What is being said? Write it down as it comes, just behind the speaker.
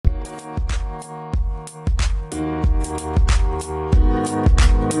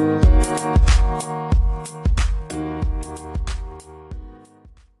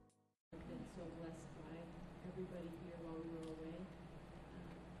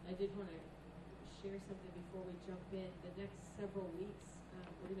I did want to share something before we jump in. The next several weeks,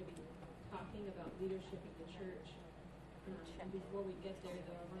 we're going to be talking about leadership in the church. And before we get there,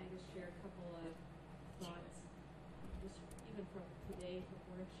 though, I wanted to share a couple of thoughts, just even from today,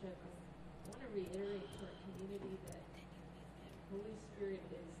 from worship. I want to reiterate to our community that Holy Spirit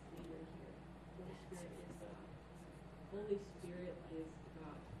is leader here. Holy Spirit is God. Holy Spirit is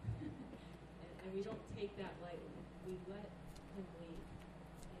God. and we don't take that lightly. We let Him lead.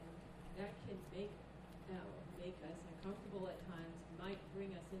 And that can make us uncomfortable at times, might bring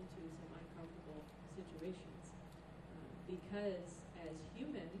us into some uncomfortable situations. Because as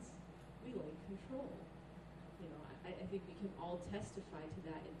humans, we like control. I think we can all testify to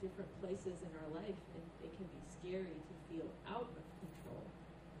that in different places in our life, and it can be scary to feel out of control.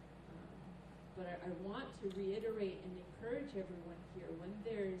 But I want to reiterate and encourage everyone here, when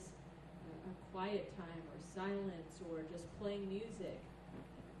there's a quiet time or silence or just playing music,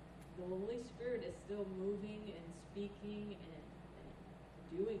 the Holy Spirit is still moving and speaking and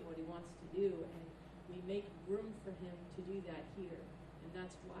doing what He wants to do, and we make room for Him to do that here. And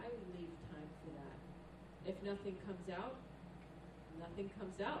that's why we leave time for that. If nothing comes out, nothing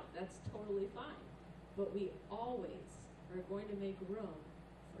comes out. That's totally fine. But we always are going to make room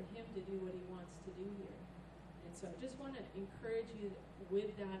for Him to do what He wants to do here. And so I just want to encourage you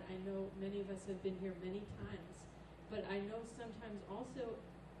with that. I know many of us have been here many times, but I know sometimes also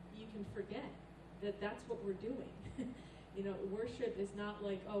you can forget that that's what we're doing. Worship is not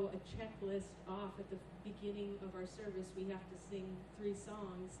like, a checklist off at the beginning of our service. We have to sing 3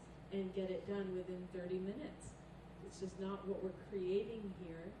 songs and get it done within 30 minutes. It's just not what we're creating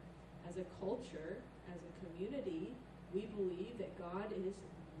here as a culture, as a community. We believe that God is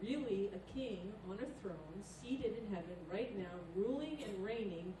really a king on a throne, seated in heaven right now, ruling and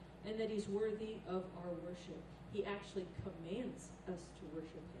reigning, and that He's worthy of our worship. He actually commands us to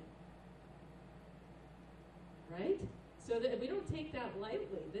worship Him. Right? So that we don't take that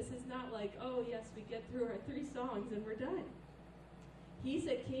lightly. This is not like, oh yes, we get through our 3 songs and we're done. He's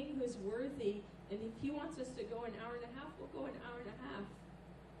a king who's worthy, and if He wants us to go an hour and a half, we'll go an hour and a half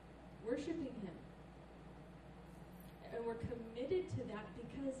worshiping Him. And we're committed to that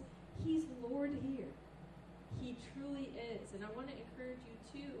because He's Lord here. He truly is. And I want to encourage you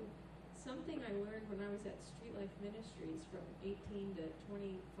too. Something I learned when I was at Street Life Ministries from 18 to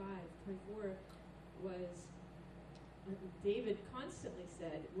 24 was David constantly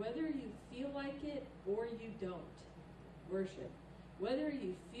said, whether you feel like it or you don't, worship. Whether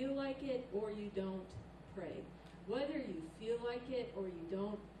you feel like it or you don't, pray. Whether you feel like it or you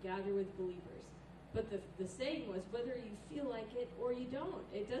don't, gather with believers. But the saying was, whether you feel like it or you don't.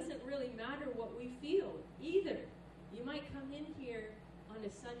 It doesn't really matter what we feel either. You might come in here on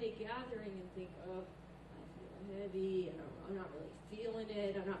a Sunday gathering and think, oh, I feel heavy, I'm not really feeling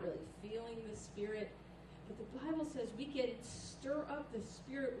it, I'm not really feeling the Spirit. But the Bible says we get to stir up the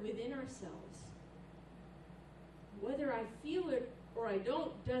Spirit within ourselves. Whether I feel it or I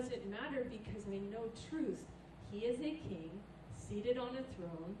don't doesn't matter, because I know truth. He is a king seated on a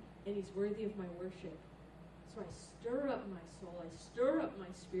throne, and He's worthy of my worship. So I stir up my soul, I stir up my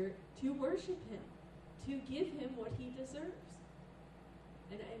spirit to worship Him, to give Him what He deserves.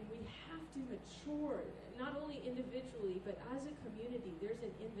 And we have to mature, not only individually, but as a community. There's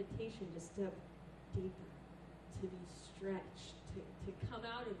an invitation to step deeper, to be stretched, to come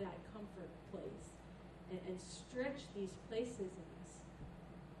out of that comfort place and stretch these places in us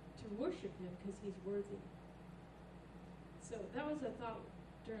to worship Him because He's worthy. So that was a thought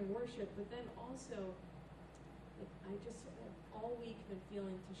during worship, but then also I just all week been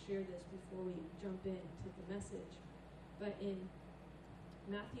feeling to share this before we jump into the message. But in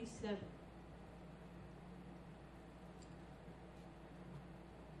Matthew 7,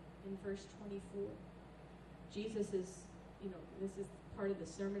 in verse 24, Jesus is, this is part of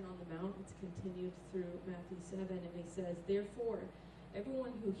the Sermon on the Mount. It's continued through Matthew 7, and He says, therefore,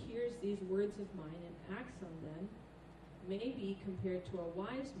 everyone who hears these words of mine and acts on them may be compared to a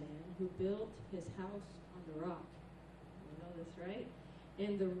wise man who built his house on the rock. You know this, right?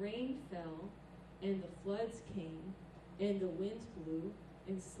 And the rain fell, and the floods came, and the winds blew,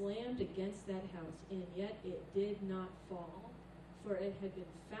 and slammed against that house, and yet it did not fall, for it had been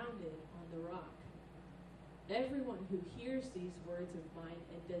founded on the rock. Everyone who hears these words of mine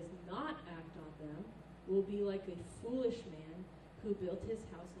and does not act on them will be like a foolish man who built his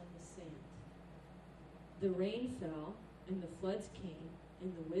house on the sand. The rain fell, and the floods came,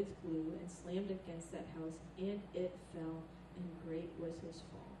 and the winds blew and slammed against that house, and it fell, and great was his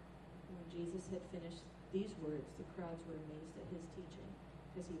fall. When Jesus had finished these words, the crowds were amazed at His teaching,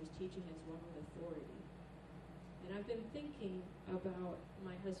 because He was teaching as one with authority. And I've been thinking about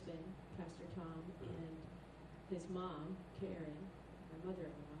my husband, Pastor Tom, and his mom, Karen, my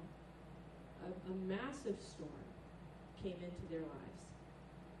mother-in-law. A massive storm came into their lives,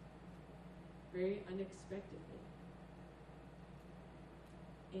 very unexpectedly.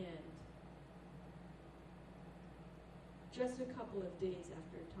 And just a couple of days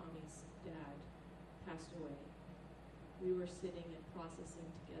after Tommy's dad passed away, we were sitting and processing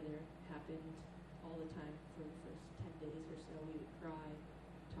together. Happened all the time for the first 10 days or so. We would cry,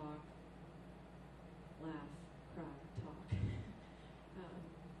 talk, laugh, cry, talk.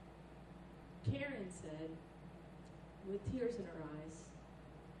 Karen said, with tears in her eyes,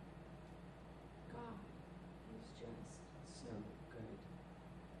 God is just so good.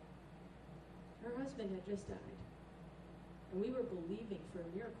 Her husband had just died, and we were believing for a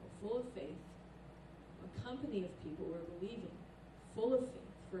miracle, full of faith. A company of people were believing, full of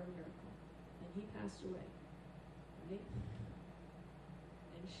faith, for a miracle. And he passed away, right?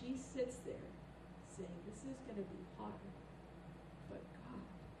 And she sits there saying, this is going to be hard, but God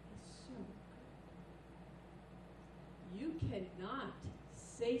is so good. You cannot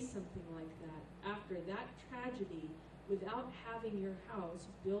say something like that after that tragedy without having your house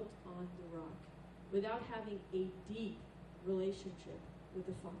built on the rock, without having a deep relationship with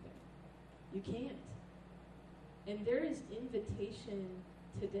the Father. You can't. And there is invitation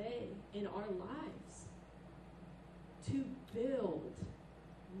today in our lives to build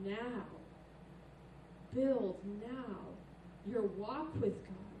now. Build now your walk with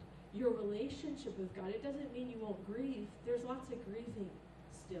God, your relationship with God. It doesn't mean you won't grieve. There's lots of grieving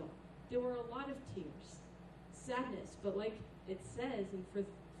still. There were a lot of tears, sadness, but like it says in 1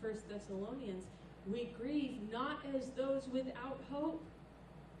 Thessalonians, we grieve not as those without hope.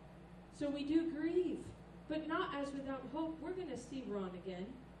 So we do grieve, but not as without hope. We're going to see Ron again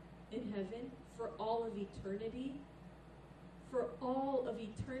in heaven for all of eternity. For all of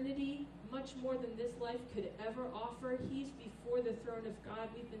eternity, much more than this life could ever offer. He's before the throne of God.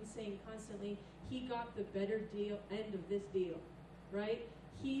 We've been saying constantly, he got the better deal, end of this deal, right?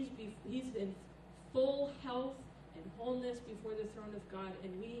 He's in full health and wholeness before the throne of God,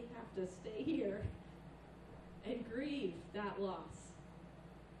 and we have to stay here and grieve that loss.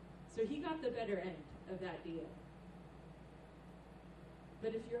 So he got the better end of that deal.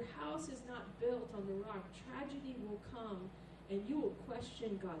 But if your house is not built on the rock, tragedy will come, and you will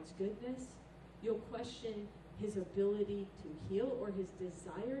question God's goodness. You'll question his ability to heal or his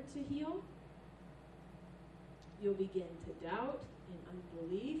desire to heal. You'll begin to doubt, and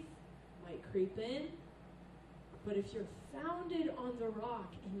unbelief might creep in. But if you're founded on the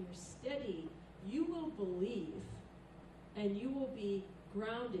rock and you're steady, you will believe, and you will be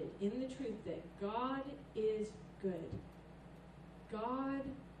grounded in the truth that God is good. God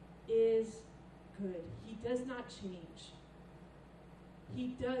is good. He does not change.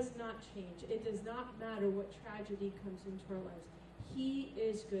 He does not change. It does not matter what tragedy comes into our lives. He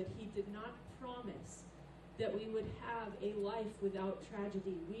is good. He did not promise that we would have a life without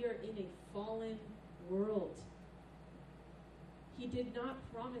tragedy. We are in a fallen world. He did not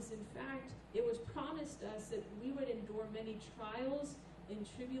promise. In fact, it was promised us that we would endure many trials and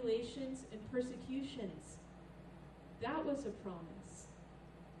tribulations and persecutions. That was a promise.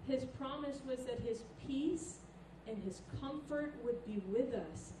 His promise was that his peace and his comfort would be with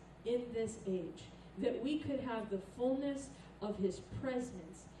us in this age, that we could have the fullness of his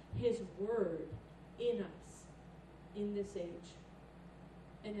presence, his word in us in this age,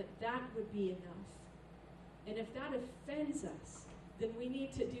 and that would be enough. And if that offends us, then we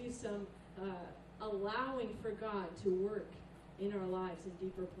need to do some allowing for God to work in our lives in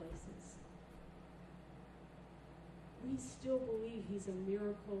deeper places. We still believe he's a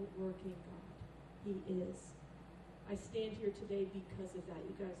miracle-working God. He is. I stand here today because of that.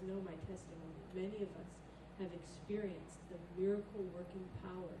 You guys know my testimony. Many of us have experienced the miracle-working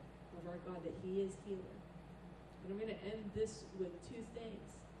power of our God, that he is healer. And I'm going to end this with two things.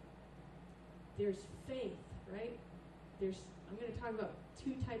 There's faith, right? I'm going to talk about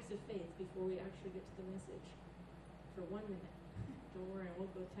two types of faith before we actually get to the message for 1 minute. Don't worry, I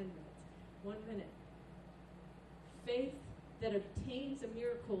won't go 10 minutes. 1 minute. Faith that obtains a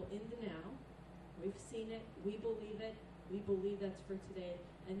miracle in the now. We've seen it. We believe it. We believe that's for today.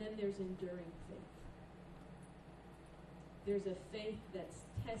 And then there's enduring faith. There's a faith that's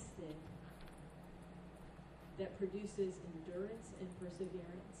tested, that produces endurance and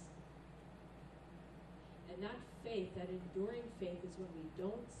perseverance. And that faith, that enduring faith, is when we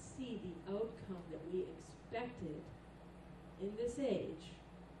don't see the outcome that we expected in this age.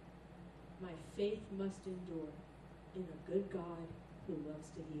 My faith must endure in a good God who loves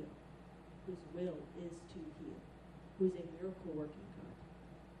to heal, whose will is to heal. who's a miracle working God.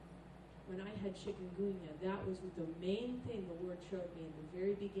 When I had chikungunya, that was the main thing the Lord showed me in the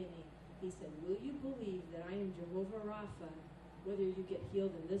very beginning. He said, will you believe that I am Jehovah Rapha, whether you get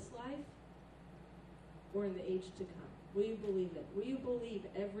healed in this life or in the age to come? Will you believe it? Will you believe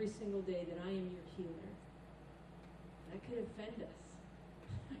every single day that I am your healer? That could offend us,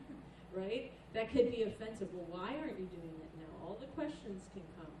 right? That could be offensive. Well, why aren't you doing it now? All the questions can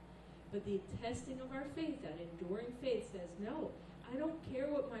come. But the testing of our faith, that enduring faith, says, no, I don't care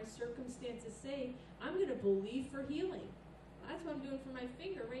what my circumstances say. I'm going to believe for healing. That's what I'm doing for my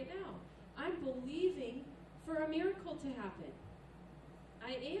finger right now. I'm believing for a miracle to happen.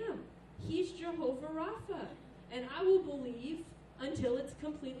 I am. He's Jehovah Rapha. And I will believe until it's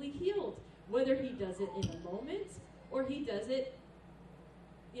completely healed. Whether he does it in a moment or he does it,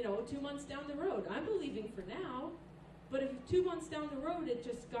 2 months down the road. I'm believing for now. But if 2 months down the road it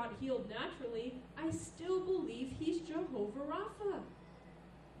just got healed naturally, I still believe he's Jehovah Rapha.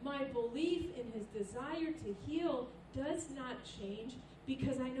 My belief in his desire to heal does not change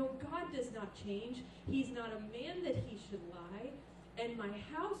because I know God does not change. He's not a man that he should lie. And my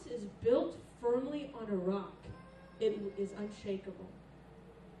house is built firmly on a rock. It is unshakable.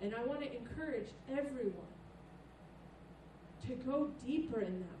 And I want to encourage everyone to go deeper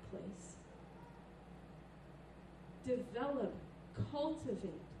in that place. Develop,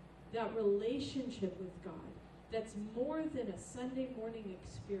 cultivate that relationship with God that's more than a Sunday morning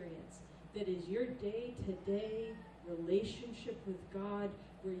experience, that is your day-to-day relationship with God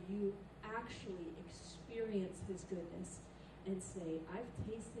where you actually experience his goodness and say, I've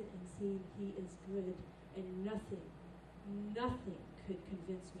tasted and seen he is good, and nothing could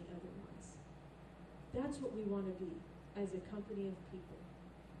convince me otherwise. That's what we want to be as a company of people,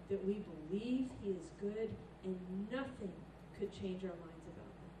 that we believe he is good and nothing could change our minds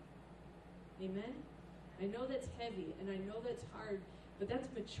about that. Amen? I know that's heavy and I know that's hard, but that's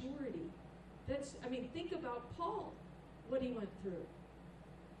maturity. Think about Paul, what he went through.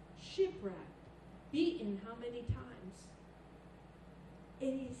 Shipwrecked, beaten how many times?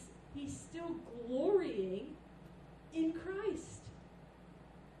 And he's still glorying in Christ.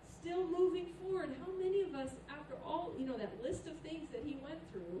 Still moving forward. How many of us, after all, that list of things that he went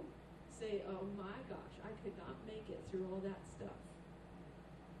through, say, oh my gosh, I could not make it through all that stuff.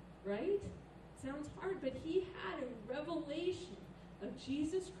 Right? Sounds hard, but he had a revelation of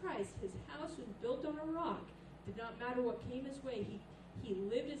Jesus Christ. His house was built on a rock. Did not matter what came his way. He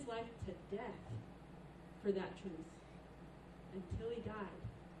lived his life to death for that truth until he died.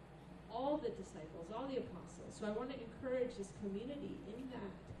 All the disciples, all the apostles. So I want to encourage this community in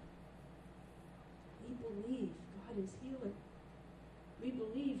that. We believe God is healer. We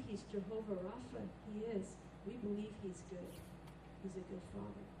believe he's Jehovah Rapha. He is. We believe he's good. He's a good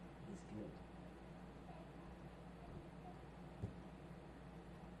father. He's good.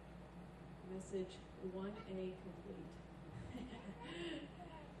 Message 1A complete.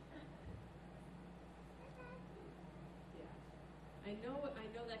 I know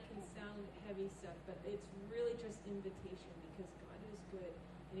that can sound heavy stuff, but it's really just invitation because God is good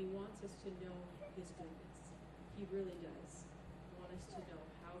and he wants us to know his goodness. He really does want us to know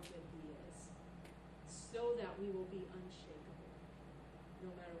how good he is so that we will be unshakable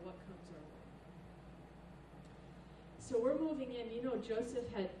no matter what comes our way. So we're moving in.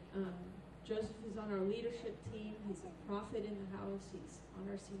 Joseph is on our leadership team. He's a prophet in the house. He's on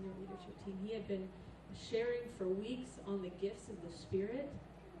our senior leadership team. He had been sharing for weeks on the gifts of the Spirit.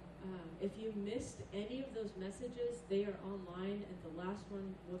 If you missed any of those messages, they are online, and the last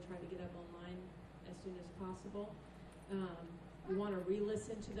one we'll try to get up online as soon as possible. We want to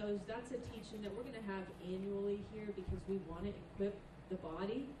re-listen to those. That's a teaching that we're going to have annually here because we want to equip the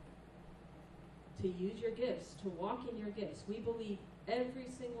body to use your gifts, to walk in your gifts. We believe every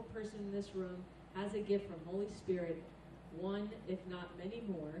single person in this room has a gift from Holy Spirit, one, if not many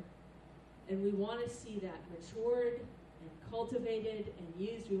more. And we want to see that matured and cultivated and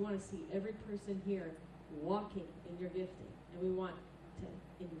used. We want to see every person here walking in your gifting. And we want to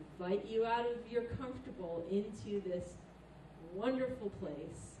invite you out of your comfortable into this wonderful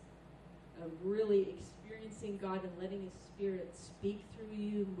place of really experiencing God and letting his Spirit speak through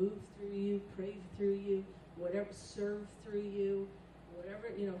you, move through you, pray through you, whatever, serve through you, whatever.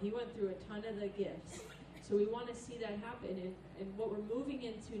 He went through a ton of the gifts. So we want to see that happen. And what we're moving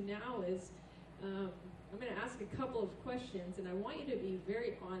into now is I'm going to ask a couple of questions, and I want you to be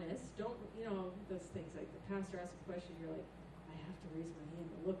very honest. Don't, those things like the pastor asks a question, you're like, I have to raise my hand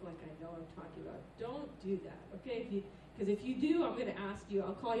to look like I know what I'm talking about. Don't do that, okay? Because if you do, I'm going to ask you.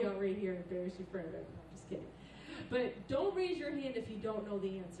 I'll call you out right here and embarrass you in front of everyone. I'm just kidding. But don't raise your hand if you don't know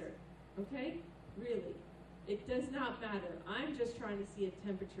the answer, okay? Really. It does not matter. I'm just trying to see a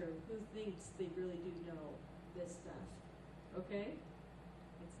temperature of who thinks they really do know this stuff. Okay?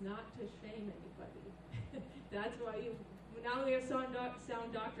 It's not to shame anybody. That's why now we have sound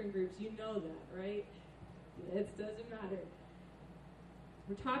doctrine groups. You know that, right? It doesn't matter.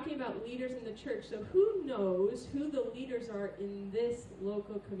 We're talking about leaders in the church. So who knows who the leaders are in this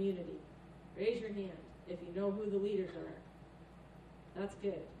local community? Raise your hand if you know who the leaders are. That's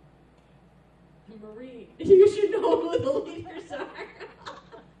good. Marie, you should know who the leaders are.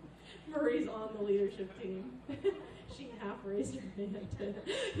 Marie's on the leadership team. She half raised her hand.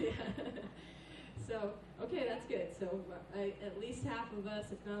 Yeah. So, okay, that's good. So at least half of us,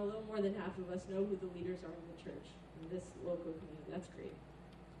 if not a little more than half of us, know who the leaders are in the church, in this local community. That's great.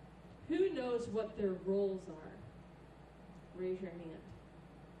 Who knows what their roles are? Raise your hand.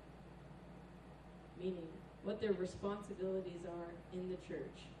 Meaning, what their responsibilities are in the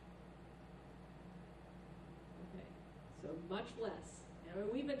church. Okay, so much less. Now,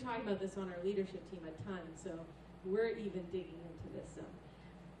 we've been talking about this on our leadership team a ton, so we're even digging into this some.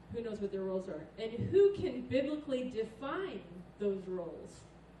 Who knows what their roles are? And who can biblically define those roles?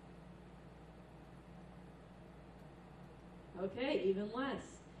 Okay, even less.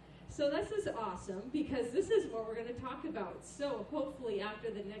 So this is awesome because this is what we're going to talk about. So hopefully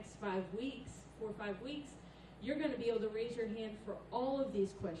after the next 5 weeks, 4 or 5 weeks, you're going to be able to raise your hand for all of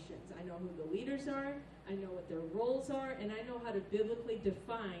these questions. I know who the leaders are, I know what their roles are, and I know how to biblically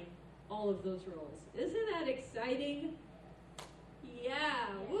define all of those roles. Isn't that exciting? Yeah,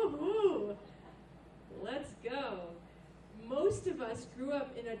 woohoo! Let's go. Most of us grew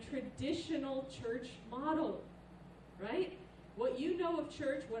up in a traditional church model, right? What you know of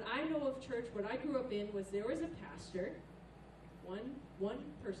church, what I know of church, what I grew up in was there was a pastor, one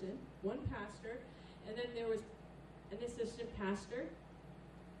person, one pastor, and then there was an assistant pastor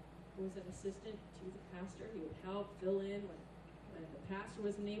who was an assistant to the pastor. He would help fill in when the pastor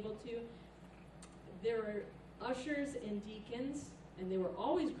wasn't able to. There were ushers and deacons, and they were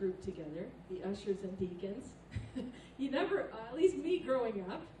always grouped together, the ushers and deacons. You never, at least me growing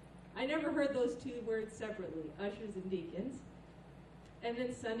up, I never heard those two words separately, ushers and deacons. And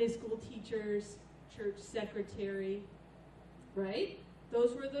then Sunday school teachers, church secretary, right?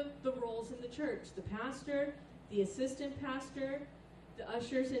 Those were the roles in the church. The pastor, the assistant pastor, the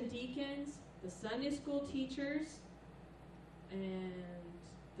ushers and deacons, the Sunday school teachers, and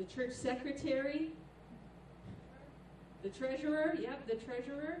the church secretary, the treasurer, yep, the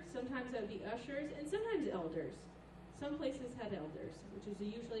treasurer. Sometimes that would be ushers, and sometimes elders. Some places had elders, which is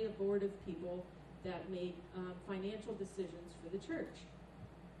usually a board of people that made financial decisions for the church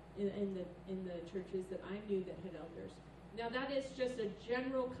in the churches that I knew that had elders. Now that is just a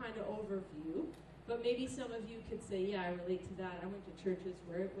general kind of overview, but maybe some of you could say, yeah, I relate to that. I went to churches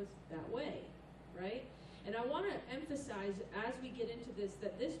where it was that way, right? And I want to emphasize as we get into this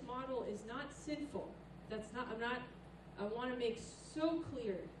that this model is not sinful. I want to make so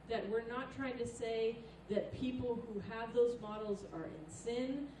clear that we're not trying to say that people who have those models are in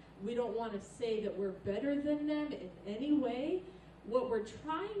sin. We don't want to say that we're better than them in any way. What we're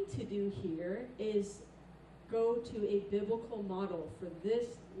trying to do here is go to a biblical model for this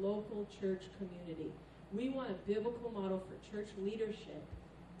local church community. We want a biblical model for church leadership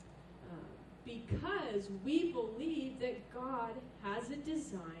because we believe that God has a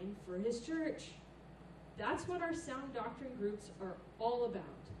design for his church. That's what our sound doctrine groups are all about.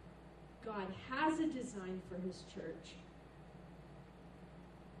 God has a design for his church.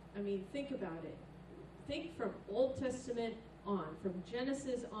 I mean, think about it. Think from Old Testament on, from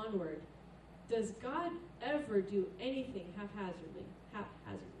Genesis onward. Does God ever do anything haphazardly?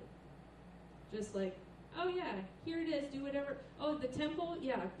 Just like, oh yeah, here it is, do whatever. Oh, the temple,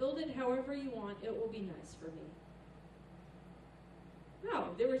 yeah, build it however you want. It will be nice for me. No,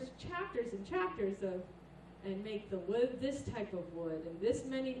 there was chapters and chapters of, and make the wood this type of wood, and this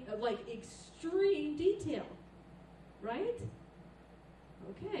many, like extreme detail, right?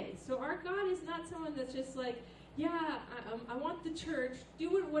 Okay, so our God is not someone that's just like, yeah, I want the church,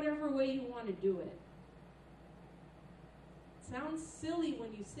 do it whatever way you want to do it. It sounds silly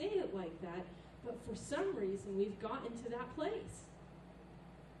when you say it like that, but for some reason we've gotten to that place.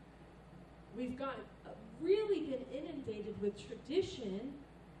 We've really been inundated with tradition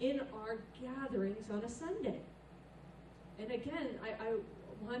in our gatherings on a Sunday. And again, I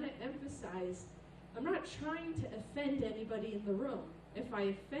want to emphasize, I'm not trying to offend anybody in the room. If I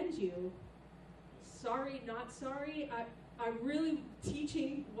offend you, sorry, not sorry, I'm really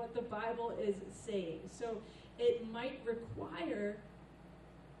teaching what the Bible is saying. So it might require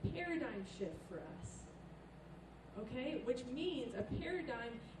paradigm shift for us. Okay? Which means a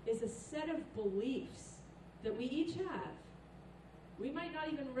paradigm is a set of beliefs that we each have. We might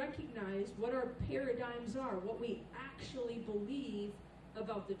not even recognize what our paradigms are, what we actually believe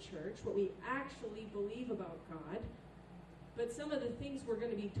about the church, what we actually believe about God. But some of the things we're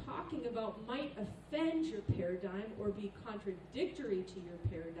going to be talking about might offend your paradigm or be contradictory to your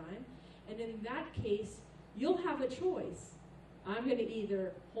paradigm. And in that case, you'll have a choice. I'm going to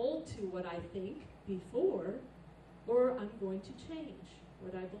either hold to what I think before, or I'm going to change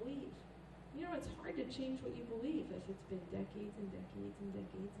what I believe. You know, it's hard to change what you believe if it's been decades and decades and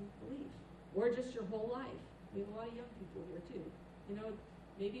decades of belief. Or just your whole life. We have a lot of young people here too. You know,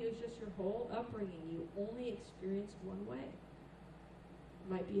 maybe it was just your whole upbringing. You only experienced one way. It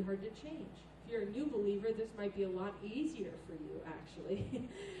might be hard to change. If you're a new believer, this might be a lot easier for you, actually.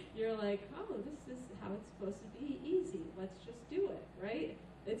 You're like, oh, this is how it's supposed to be, easy. Let's just do it, right?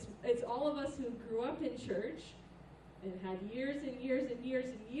 It's all of us who grew up in church and had years and years and years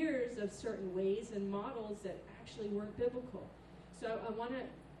and years of certain ways and models that actually weren't biblical. So I want to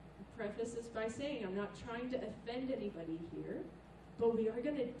preface this by saying I'm not trying to offend anybody here, but we are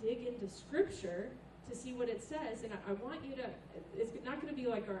going to dig into Scripture to see what it says. And I want you to, it's not going to be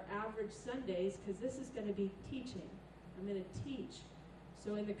like our average Sundays, because this is going to be teaching. I'm going to teach.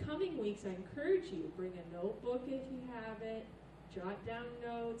 So in the coming weeks, I encourage you, bring a notebook if you have it, jot down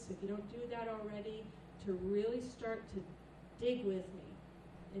notes if you don't do that already, to really start to dig with me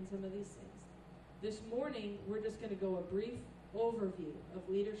in some of these things. This morning, we're just going to go a brief overview of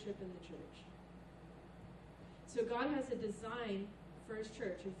leadership in the church. So God has a design for his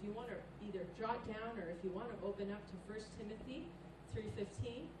church. If you want to either jot down or if you want to open up to 1 Timothy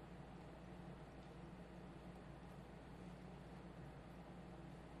 3:15.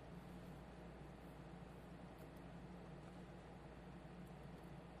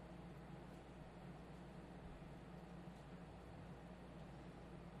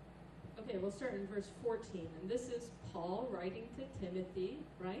 Okay, we'll start in verse 14. And this is Paul writing to Timothy,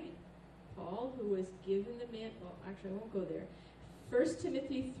 right? Paul, who was given the man, well, actually, I won't go there. 1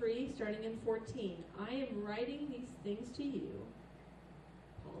 Timothy 3, starting in 14. I am writing these things to you,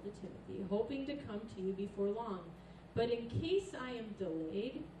 Paul to Timothy, hoping to come to you before long. But in case I am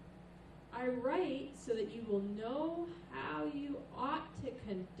delayed, I write so that you will know how you ought to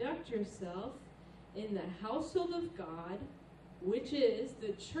conduct yourself in the household of God, which is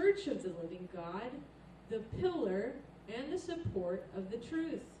the church of the living God, the pillar and the support of the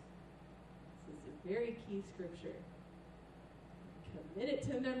truth. This is a very key scripture. Commit it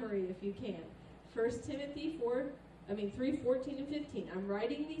to memory if you can. 1 Timothy 3, 14 and 15. I'm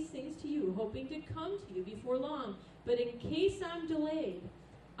writing these things to you, hoping to come to you before long. But in case I'm delayed,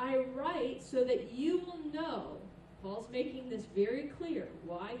 I write so that you will know. Paul's making this very clear,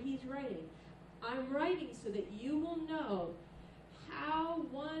 why he's writing. I'm writing so that you will know how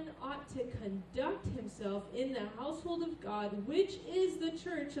one ought to conduct himself in the household of God, which is the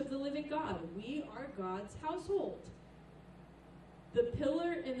church of the living God. We are God's household. The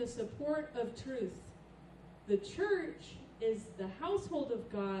pillar and the support of truth. The church is the household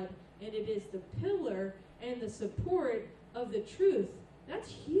of God, and it is the pillar and the support of the truth. That's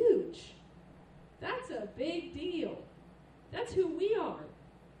huge. That's a big deal. That's who we are.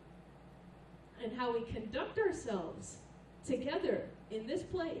 And how we conduct ourselves together in this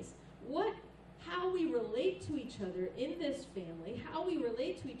place. How we relate to each other in this family, how we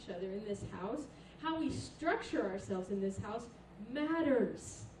relate to each other in this house, how we structure ourselves in this house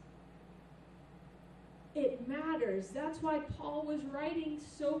matters. It matters. That's why Paul was writing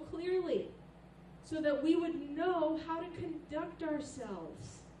so clearly, so that we would know how to conduct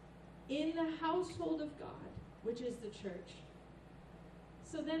ourselves in the household of God, which is the church.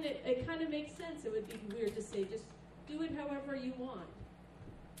 So then it kind of makes sense. It would be weird to say, just do it however you want.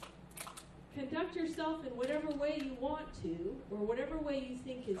 Conduct yourself in whatever way you want to, or whatever way you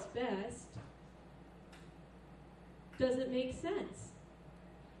think is best. Doesn't make sense.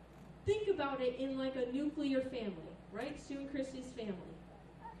 Think about it in like a nuclear family, right? Sue and Christy's family.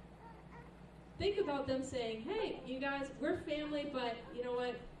 Think about them saying, hey, you guys, we're family, but you know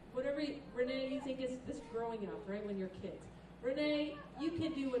what? Whatever, Renee, you think is this growing up, right, when you're kids. Renee, you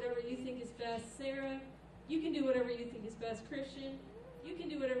can do whatever you think is best. Sarah, you can do whatever you think is best. Christian, you can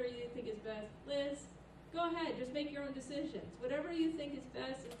do whatever you think is best. Liz, go ahead. Just make your own decisions. Whatever you think is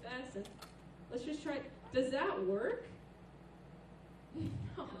best is best. And let's just try. Does that work?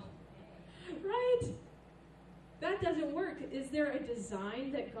 No. Right? That doesn't work. Is there a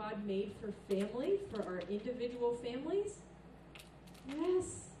design that God made for family, for our individual families?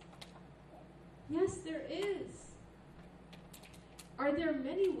 Yes. Yes, there is. Are there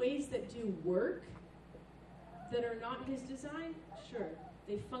many ways that do work that are not his design? Sure.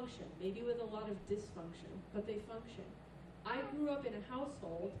 They function, maybe with a lot of dysfunction, but they function. I grew up in a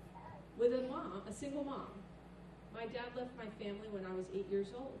household with a single mom. My dad left my family when I was 8 years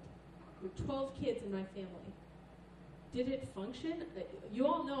old. There were 12 kids in my family. Did it function? You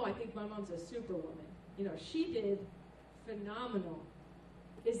all know I think my mom's a superwoman. You know, she did phenomenal.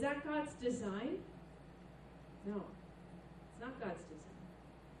 Is that God's design? No, it's not God's design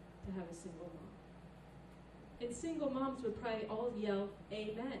to have a single mom. And single moms would probably all yell,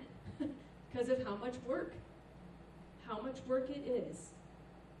 amen, because of how much work it is.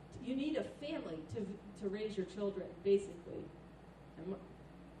 You need a family to raise your children, basically. And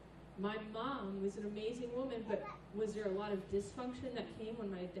my mom was an amazing woman, but was there a lot of dysfunction that came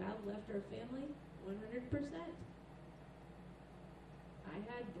when my dad left our family? 100%. I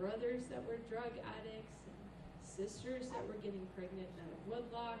had brothers that were drug addicts, and sisters that were getting pregnant out of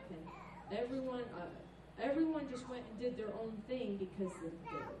wedlock, and everyone just went and did their own thing because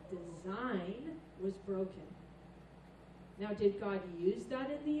the design was broken. Now, did God use that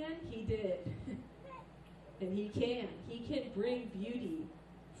in the end? He did. And He can. He can bring beauty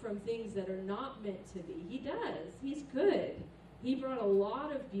from things that are not meant to be. He does. He's good. He brought a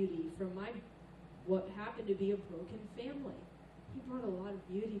lot of beauty from what happened to be a broken family. He brought a lot of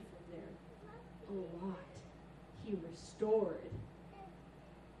beauty from there. A lot. He restored.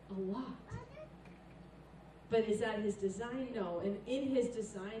 A lot. But is that His design? No. And in His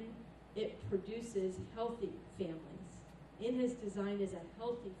design, it produces healthy families. In His design is a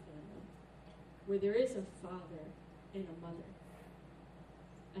healthy family where there is a father and a mother.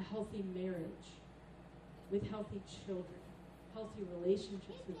 A healthy marriage with healthy children. Healthy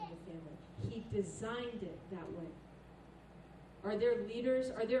relationships within the family. He designed it that way. Are there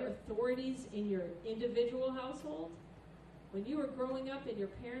leaders? Are there authorities in your individual household? When you were growing up in your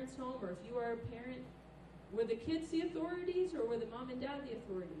parents' home, or if you are a parent, were the kids the authorities, or were the mom and dad the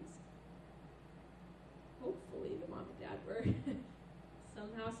authorities? Hopefully the mom and dad were. Some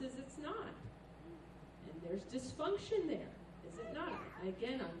houses it's not. And there's dysfunction there, is it not?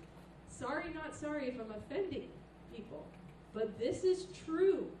 Again, I'm sorry, not sorry if I'm offending people. But this is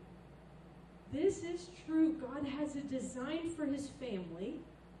true. This is true. God has a design for His family.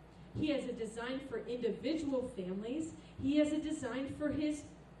 He has a design for individual families. He has a design for His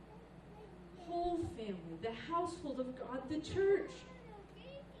whole family, the household of God, the church.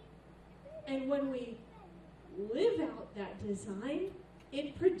 And when we live out that design,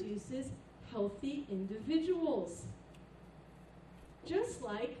 it produces healthy individuals. Just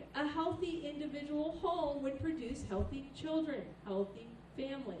like a healthy individual home would produce healthy children, healthy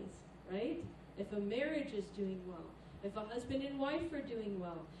families, right? If a marriage is doing well, if a husband and wife are doing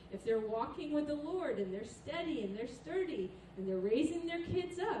well, if they're walking with the Lord and they're steady and they're sturdy and they're raising their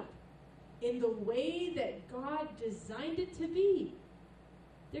kids up in the way that God designed it to be,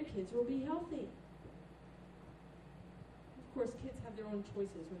 their kids will be healthy. Of course, kids have their own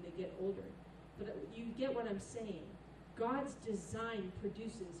choices when they get older, but you get what I'm saying. God's design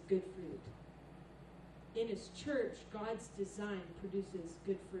produces good fruit. In His church, God's design produces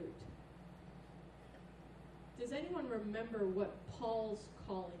good fruit. Does anyone remember what Paul's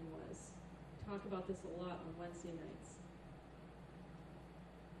calling was? We talk about this a lot on Wednesday nights.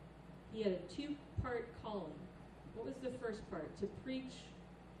 He had a two-part calling. What was the first part? To preach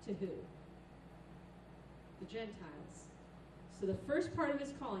to who? The Gentiles. So the first part of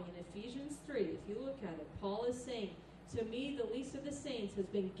his calling in Ephesians 3, if you look at it, Paul is saying, to me, the least of the saints, has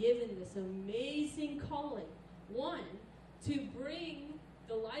been given this amazing calling. One, to bring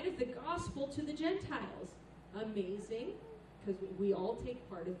the light of the gospel to the Gentiles. Amazing, because we all take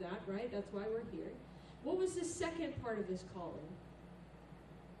part of that, right? That's why we're here. What was the second part of his calling?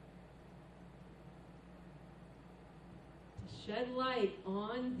 To shed light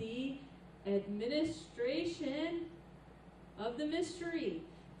on the administration of the mystery.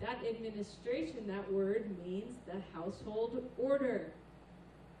 That administration, that word means the household order.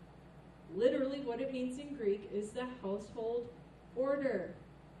 Literally what it means in Greek is the household order.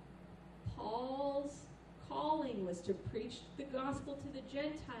 Paul's calling was to preach the gospel to the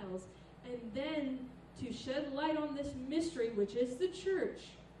Gentiles and then to shed light on this mystery, which is the church.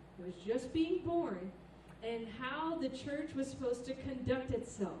 It was just being born, and how the church was supposed to conduct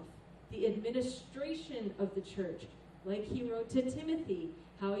itself. The administration of the church, like he wrote to Timothy,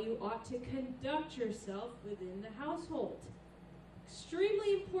 how you ought to conduct yourself within the household.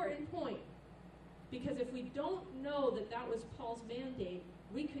 Extremely important point, because if we don't know that that was Paul's mandate,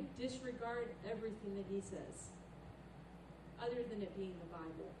 we could disregard everything that he says, other than it being the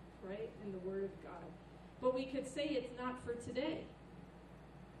Bible, right, and the Word of God. But we could say it's not for today.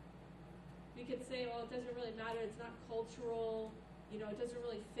 We could say, well, it doesn't really matter, it's not cultural, it doesn't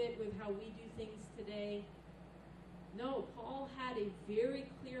really fit with how we do things today. No, Paul had a very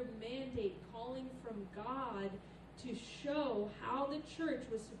clear mandate calling from God to show how the church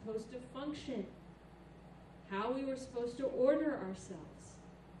was supposed to function, how we were supposed to order ourselves.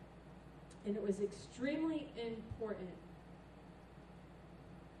 And it was extremely important.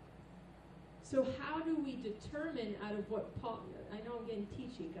 So how do we determine out of what Paul, I know I'm getting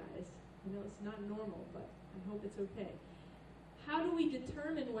teachy, guys. I know it's not normal, but I hope it's okay. How do we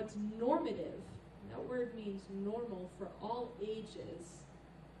determine what's normative? That word means normal for all ages,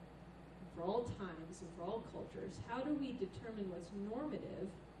 for all times, and for all cultures. How do we determine what's normative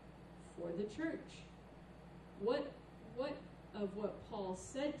for the church? What of what Paul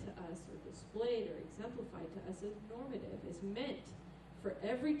said to us, or displayed, or exemplified to us as normative is meant for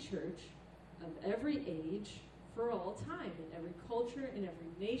every church of every age, for all time, in every culture, in every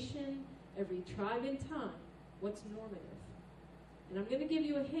nation, every tribe and tongue? What's normative? And I'm going to give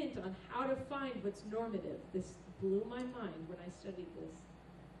you a hint on how to find what's normative. This blew my mind when I studied this.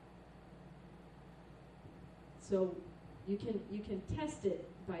 So you can test it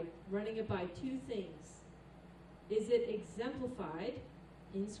by running it by two things. Is it exemplified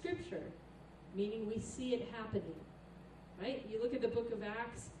in Scripture? Meaning we see it happening, right? You look at the book of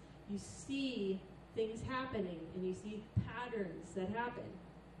Acts, you see things happening, and you see patterns that happen,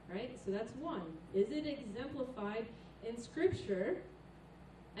 right? So that's one. Is it exemplified in Scripture?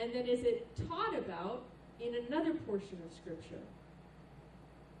 And then is it taught about in another portion of Scripture?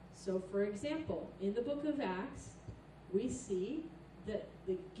 So, for example, in the book of Acts, we see that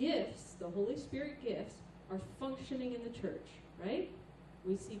the gifts, the Holy Spirit gifts, are functioning in the church, right?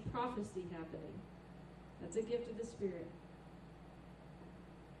 We see prophecy happening. That's a gift of the Spirit.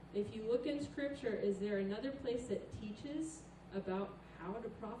 If you look in Scripture, is there another place that teaches about how to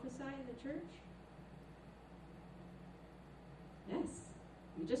prophesy in the church? Yes.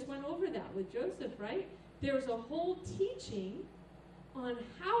 We just went over that with Joseph, right? There's a whole teaching on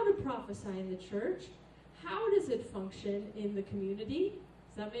how to prophesy in the church. How does it function in the community?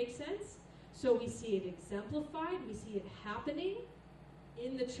 Does that make sense? So we see it exemplified. We see it happening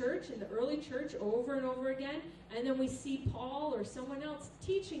in the church, in the early church, over and over again. And then we see Paul or someone else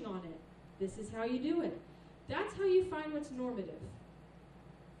teaching on it. This is how you do it. That's how you find what's normative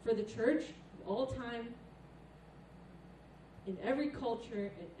for the church of all time, in every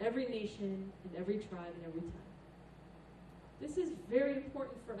culture, in every nation, in every tribe, and every time. This is very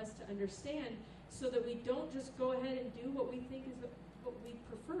important for us to understand so that we don't just go ahead and do what we think is what we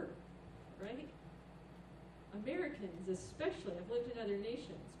prefer, right? Americans especially, I've lived in other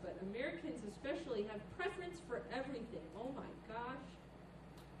nations, but Americans especially have preference for everything. Oh my gosh.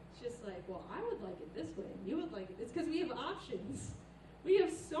 It's just like, well, I would like it this way, and you would like it. It's because we have options. We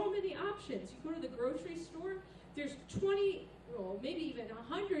have so many options. You go to the grocery store, there's 20, well, maybe even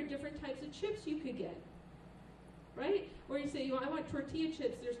 100 different types of chips you could get, right? Or you say, I want tortilla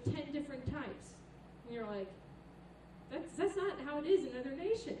chips, there's 10 different types. And you're like, that's not how it is in other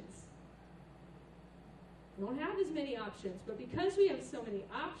nations. We don't have as many options, but because we have so many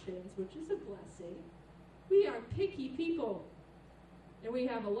options, which is a blessing, we are picky people. And we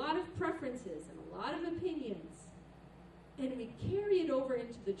have a lot of preferences and a lot of opinions. And we carry it over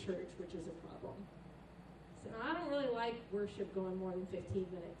into the church, which is a problem. So I don't really like worship going more than 15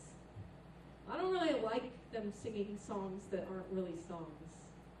 minutes. I don't really like them singing songs that aren't really songs.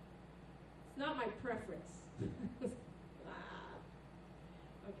 It's not my preference.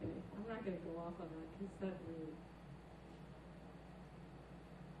 Okay, I'm not going to go off on that because that really...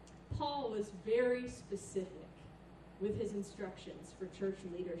 Paul was very specific with his instructions for church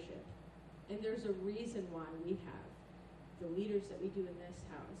leadership. And there's a reason why we have the leaders that we do in this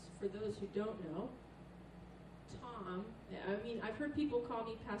house. For those who don't know, Tom, I've heard people call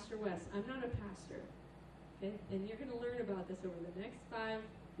me Pastor Wes. I'm not a pastor. Okay? And you're going to learn about this over the next 5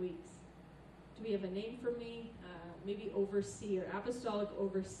 weeks. Do we have a name for me? Maybe overseer, apostolic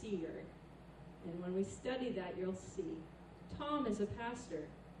overseer. And when we study that, you'll see. Tom is a pastor.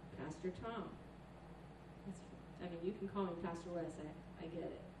 Pastor Tom. You can call me Pastor Wes. I get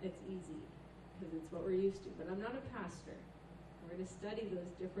it. It's easy because it's what we're used to. But I'm not a pastor. We're going to study those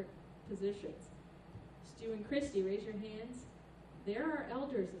different positions. Stu and Christy, raise your hands. There are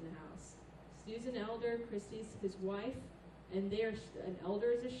elders in the house. Stu's an elder. Christy's his wife. And an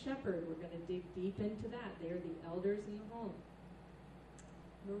elder is a shepherd. We're going to dig deep into that. They are the elders in the home.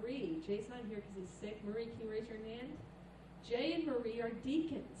 Marie. Jay's not here because he's sick. Marie, can you raise your hand? Jay and Marie are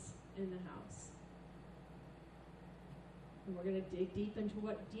deacons in the house. And we're going to dig deep into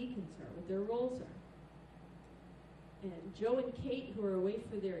what deacons are, what their roles are. And Joe and Kate, who are away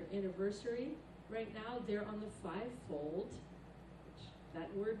for their anniversary right now, they're on the fivefold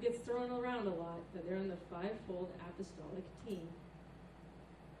That word gets thrown around a lot, but they're on the fivefold apostolic team.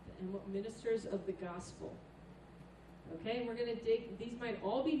 And what ministers of the gospel. Okay, and we're going to dig, these might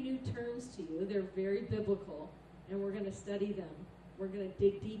all be new terms to you. They're very biblical, and we're going to study them. We're going to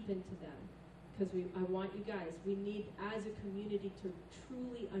dig deep into them, because I want you guys, we need, as a community, to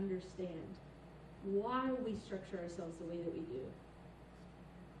truly understand why we structure ourselves the way that we do.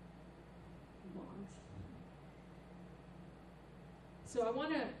 Moms. So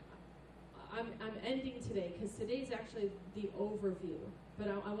I'm ending today, because today's actually the overview. But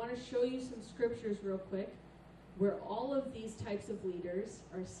I want to show you some scriptures real quick where all of these types of leaders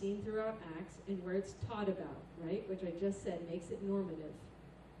are seen throughout Acts and where it's taught about, right? Which I just said makes it normative.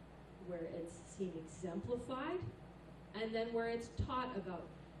 Where it's seen exemplified, and then where it's taught about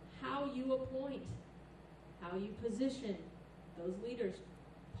how you appoint, how you position those leaders.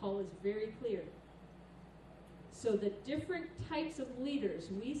 Paul is very clear. So the different types of leaders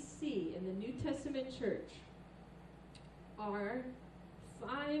we see in the New Testament church are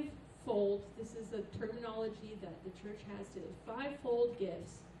fivefold. This is the terminology that the church has today. Fivefold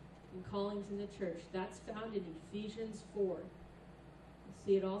gifts and callings in the church. That's found in Ephesians 4. You'll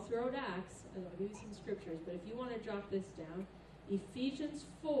see it all throughout Acts, and I'll give you some scriptures, but if you want to jot this down, Ephesians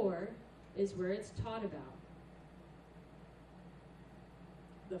 4 is where it's taught about.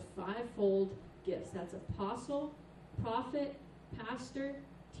 The fivefold gifts. That's apostle, prophet, pastor,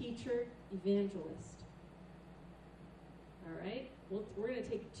 teacher, evangelist. All right? We're going to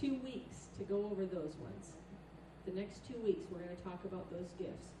take 2 weeks to go over those ones. The next 2 weeks, we're going to talk about those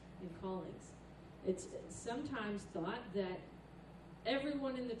gifts and callings. It's sometimes thought that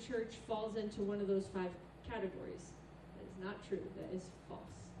everyone in the church falls into one of those 5 categories. That is not true. That is false.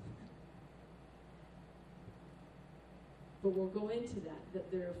 But we'll go into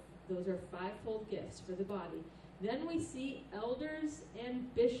that those are fivefold gifts for the body. Then we see elders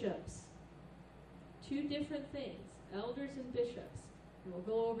and bishops. 2 different things, elders and bishops. And we'll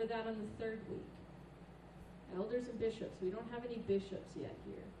go over that on the 3rd week. Elders and bishops. We don't have any bishops yet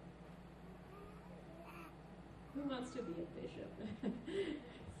here. Who wants to be a bishop?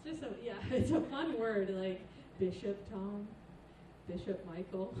 It's a fun word, like Bishop Tom, Bishop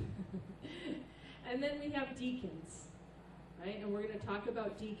Michael. And then we have deacons, right? And we're going to talk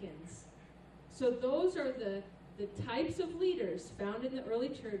about deacons. So those are the types of leaders found in the early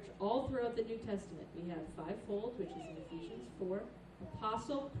church all throughout the New Testament. We have fivefold, which is in Ephesians 4,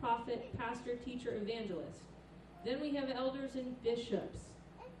 apostle, prophet, pastor, teacher, evangelist. Then we have elders and bishops.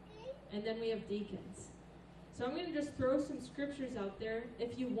 And then we have deacons. So I'm going to just throw some scriptures out there.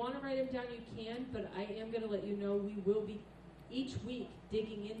 If you want to write them down, you can, but I am going to let you know we will be each week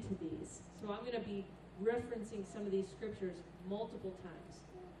digging into these. So I'm going to be referencing some of these scriptures multiple times.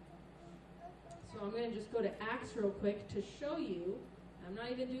 So I'm going to just go to Acts real quick to show you. I'm not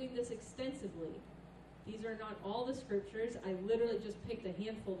even doing this extensively. These are not all the scriptures. I literally just picked a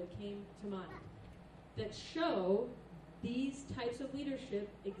handful that came to mind that show these types of leadership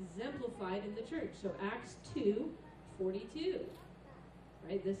exemplified in the church. So Acts 2:42,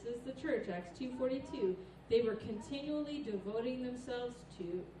 right? This is the church, Acts 2:42. They were continually devoting themselves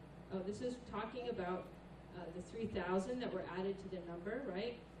to, this is talking about the 3,000 that were added to the number,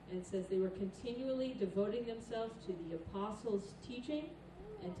 right? And it says they were continually devoting themselves to the apostles' teaching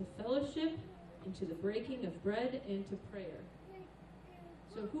and to fellowship and to the breaking of bread and to prayer.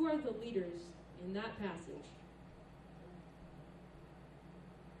 So who are the leaders in that passage?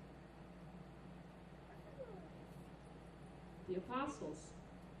 The apostles.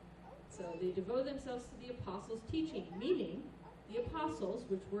 So they devote themselves to the apostles' teaching, meaning the apostles,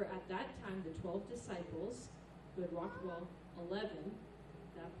 which were at that time the 12 disciples, who had walked, 11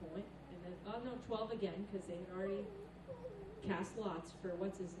 at that point, and then, 12 again, because they had already cast lots for,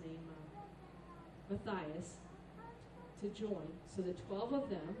 what's his name, Matthias, to join. So the 12 of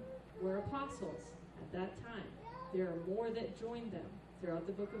them were apostles at that time. There are more that joined them throughout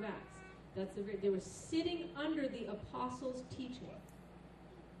the book of Acts. They were sitting under the apostles' teaching.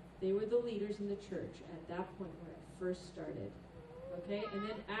 They were the leaders in the church at that point where it first started. Okay, and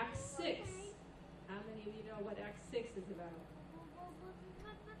then Acts 6. How many of you know what Acts 6 is about?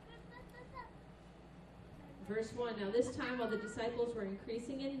 Verse 1. Now this time while the disciples were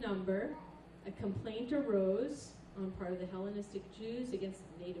increasing in number, a complaint arose on part of the Hellenistic Jews against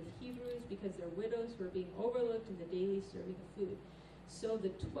the native Hebrews because their widows were being overlooked in the daily serving of food. So the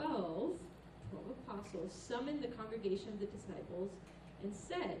 12 apostles summoned the congregation of the disciples and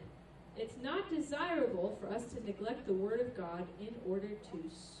said, "It's not desirable for us to neglect the word of God in order to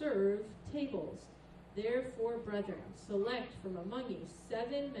serve tables. Therefore, brethren, select from among you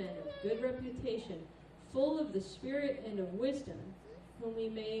 7 men of good reputation, full of the Spirit and of wisdom, whom we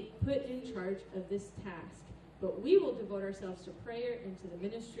may put in charge of this task. But we will devote ourselves to prayer and to the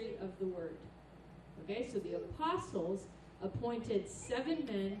ministry of the word. Okay, so the apostles appointed 7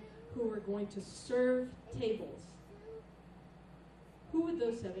 men who were going to serve tables. Who would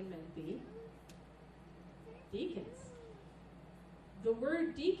those 7 men be? Deacons. The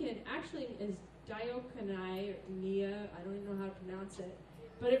word deacon actually is diakonai or nia, I don't even know how to pronounce it,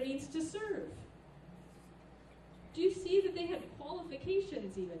 but it means to serve. Do you see that they had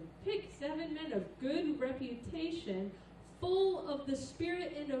qualifications even? Pick 7 men of good reputation, full of the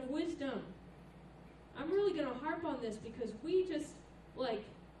Spirit and of wisdom. I'm really going to harp on this because we just, like,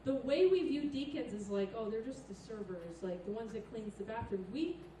 the way we view deacons is like, oh, they're just the servers, like the ones that cleans the bathrooms.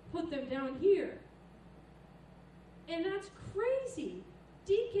 We put them down here. And that's crazy.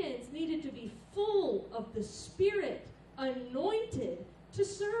 Deacons needed to be full of the Spirit, anointed to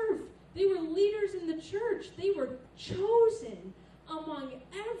serve. They were leaders in the church. They were chosen among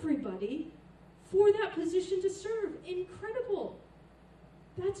everybody for that position to serve. Incredible.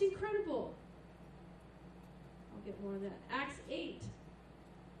 That's incredible. I'll get more of that. Acts 8,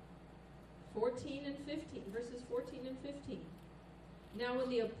 14 and 15, verses 14 and 15. Now when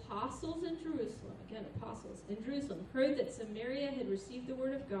the apostles in Jerusalem, again apostles in Jerusalem, heard that Samaria had received the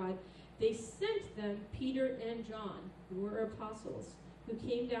word of God, they sent them Peter and John, who were apostles, who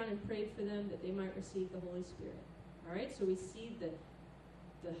came down and prayed for them that they might receive the Holy Spirit. All right, so we see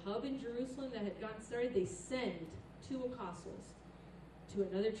the hub in Jerusalem that had gotten started. They send 2 apostles to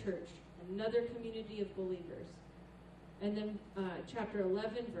another church, another community of believers. And then chapter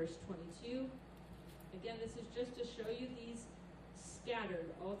 11, verse 22. Again, this is just to show you these scattered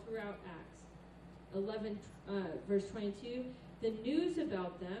all throughout Acts. 11, verse 22. The news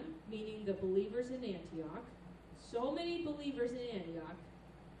about them, meaning the believers in Antioch, so many believers in Antioch,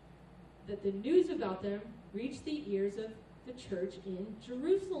 that the news about them reached the ears of the church in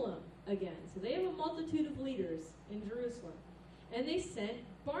Jerusalem again. So they have a multitude of leaders in Jerusalem. And they sent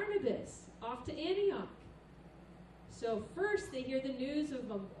Barnabas off to Antioch. So first they hear the news of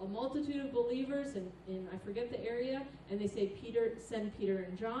a multitude of believers in I forget the area, and they say, send Peter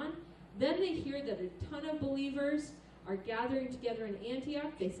and John. Then they hear that a ton of believers are gathering together in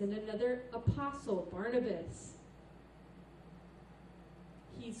Antioch. They send another apostle, Barnabas.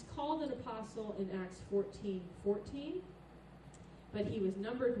 He's called an apostle in Acts 14:14, but he was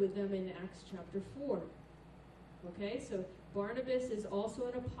numbered with them in Acts chapter 4. Okay, so Barnabas is also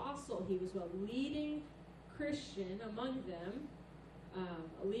an apostle. He was a leading Christian among them,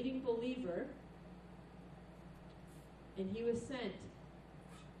 a leading believer, and he was sent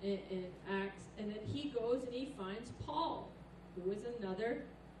in Acts, and then he goes and he finds Paul, who is another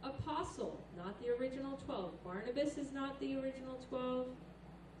apostle, not the original 12. Barnabas is not the original 12.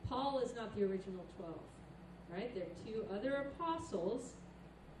 Paul is not the original 12, right? There are 2 other apostles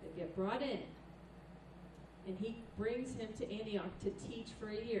that get brought in, and he brings him to Antioch to teach for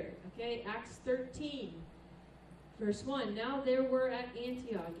a year. Okay, Acts 13. Verse 1, now there were at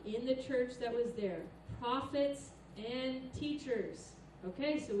Antioch, in the church that was there, prophets and teachers.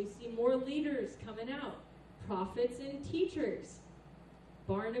 Okay, so we see more leaders coming out. Prophets and teachers.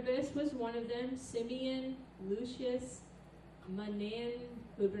 Barnabas was one of them. Simeon, Lucius, Manaen,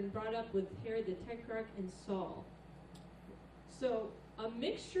 who had been brought up with Herod the Tetrarch, and Saul. So a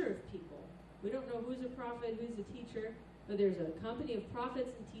mixture of people. We don't know who's a prophet, who's a teacher. But there's a company of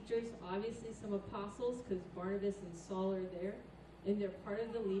prophets and teachers, obviously some apostles, because Barnabas and Saul are there, and they're part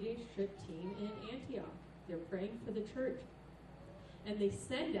of the leadership team in Antioch. They're praying for the church. And they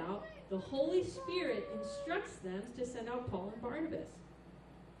send out, the Holy Spirit instructs them to send out Paul and Barnabas.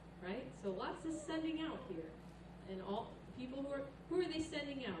 Right? So lots of sending out here. And all people who are they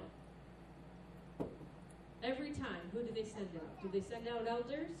sending out? Every time, who do they send out? Do they send out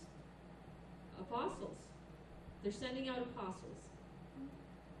elders? Apostles. They're sending out apostles.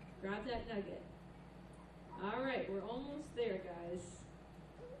 Grab that nugget. All right, we're almost there, guys.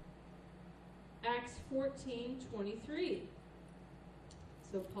 Acts 14:23.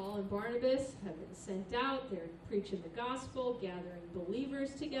 So Paul and Barnabas have been sent out. They're preaching the gospel, gathering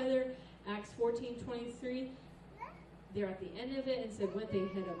believers together. Acts 14:23. They're at the end of it and said, when they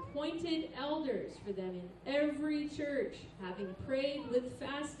had appointed elders for them in every church, having prayed with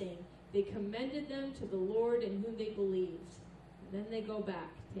fasting, they commended them to the Lord in whom they believed. And then they go back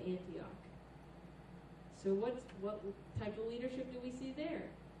to Antioch. So what type of leadership do we see there?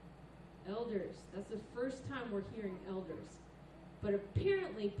 Elders. That's the first time we're hearing elders. But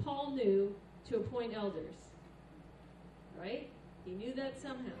apparently Paul knew to appoint elders. Right? He knew that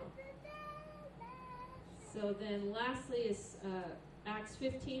somehow. So then lastly is Acts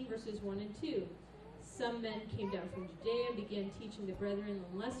 15 verses 1 and 2. some men came down from Judea and began teaching the brethren,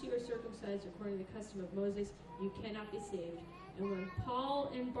 unless you are circumcised according to the custom of Moses, you cannot be saved. And when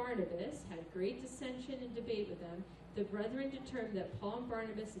Paul and Barnabas had great dissension and debate with them, the brethren determined that Paul and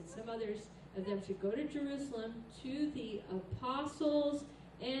Barnabas and some others of them should go to Jerusalem to the apostles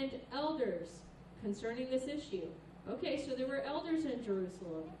and elders concerning this issue. Okay, so there were elders in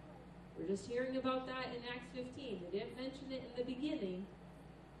Jerusalem. We're just hearing about that in Acts 15. They didn't mention it in the beginning,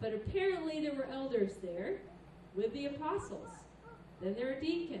 but apparently there were elders there with the apostles. Then there are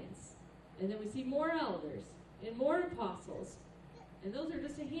deacons, and then we see more elders and more apostles, and those are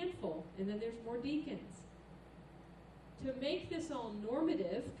just a handful, and then there's more deacons. To make this all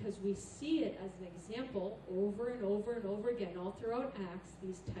normative, because we see it as an example over and over and over again all throughout Acts,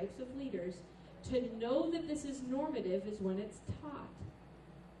 these types of leaders, to know that this is normative is when it's taught.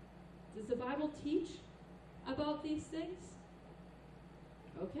 Does the Bible teach about these things?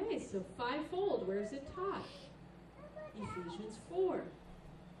 Okay, so fivefold, where is it taught? Ephesians 4.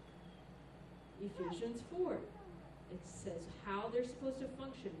 Ephesians 4. It says how they're supposed to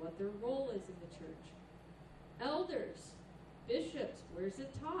function, what their role is in the church. Elders, bishops, where's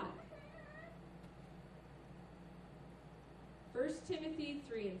it taught? 1 Timothy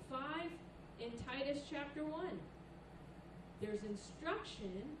 3 and 5 and Titus chapter 1. There's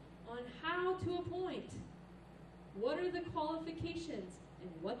instruction on how to appoint. What are the qualifications and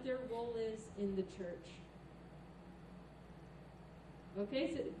what their role is in the church?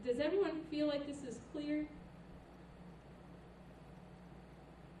 Okay, so does everyone feel like this is clear?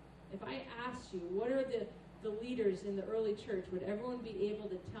 If I asked you, what are the leaders in the early church, would everyone be able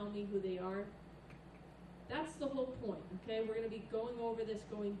to tell me who they are? That's the whole point, okay? We're going to be going over this,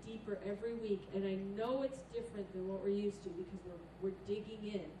 going deeper every week, and I know it's different than what we're used to because we're digging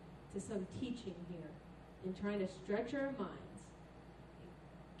in to some teaching here and trying to stretch our minds,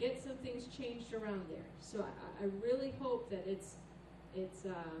 get some things changed around there. So I really hope that it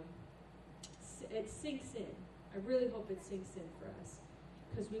sinks in. I really hope it sinks in for us,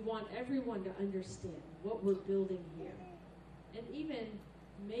 because we want everyone to understand what we're building here. And even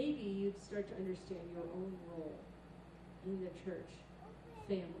maybe you'd start to understand your own role in the church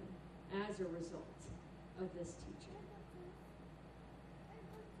family as a result of this teaching.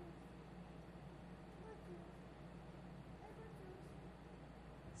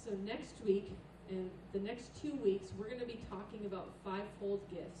 So next week and the next 2 weeks, we're going to be talking about fivefold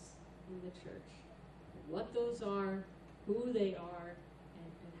gifts in the church. What those are, who they are,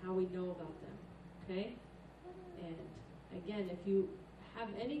 and how we know about them. Okay? And again, if you have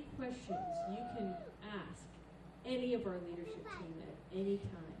any questions, you can ask any of our leadership team at any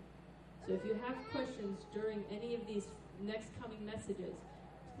time. So if you have questions during any of these next coming messages,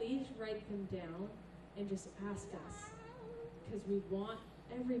 please write them down and just ask us, because we want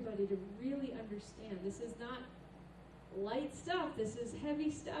everybody to really understand. This is not light stuff. This is heavy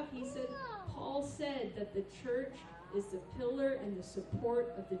stuff. Paul said that the church is the pillar and the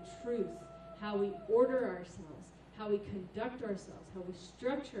support of the truth, how we order ourselves, how we conduct ourselves, how we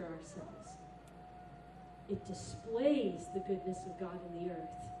structure ourselves. It displays the goodness of God in the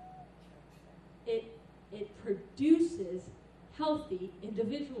earth. It produces healthy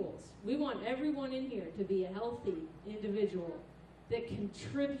individuals. We want everyone in here to be a healthy individual that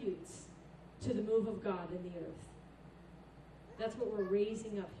contributes to the move of God in the earth. That's what we're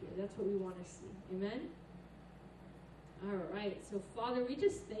raising up here. That's what we want to see. Amen? All right. So, Father, we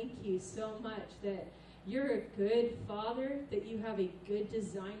just thank you so much that you're a good Father, that you have a good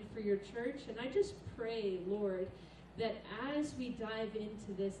design for your church. And I just pray, Lord, that as we dive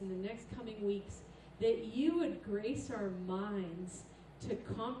into this in the next coming weeks, that you would grace our minds to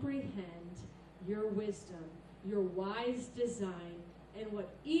comprehend your wisdom, your wise design, and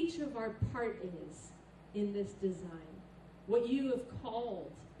what each of our part is in this design, what you have called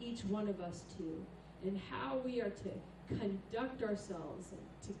each one of us to, and how we are to conduct ourselves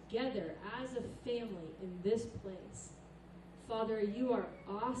together as a family in this place. Father, you are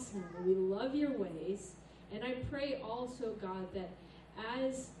awesome, and we love your ways, and I pray also, God, that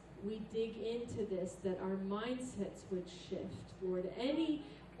as we dig into this, that our mindsets would shift, Lord. Any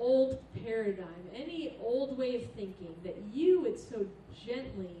old paradigm, any old way of thinking, that you would so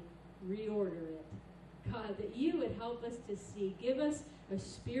gently reorder it. God, that you would help us to see. Give us a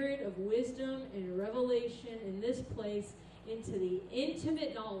spirit of wisdom and revelation in this place into the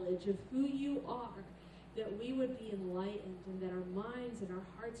intimate knowledge of who you are, that we would be enlightened and that our minds and our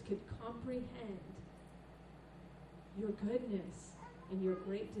hearts could comprehend your goodness and your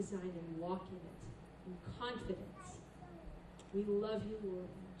great design and walk in it in confidence. We love you, Lord,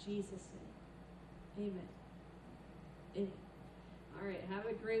 in Jesus' name. Amen. Amen. All right, have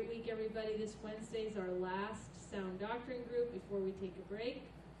a great week, everybody. This Wednesday is our last Sound Doctrine group before we take a break.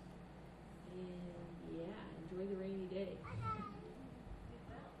 And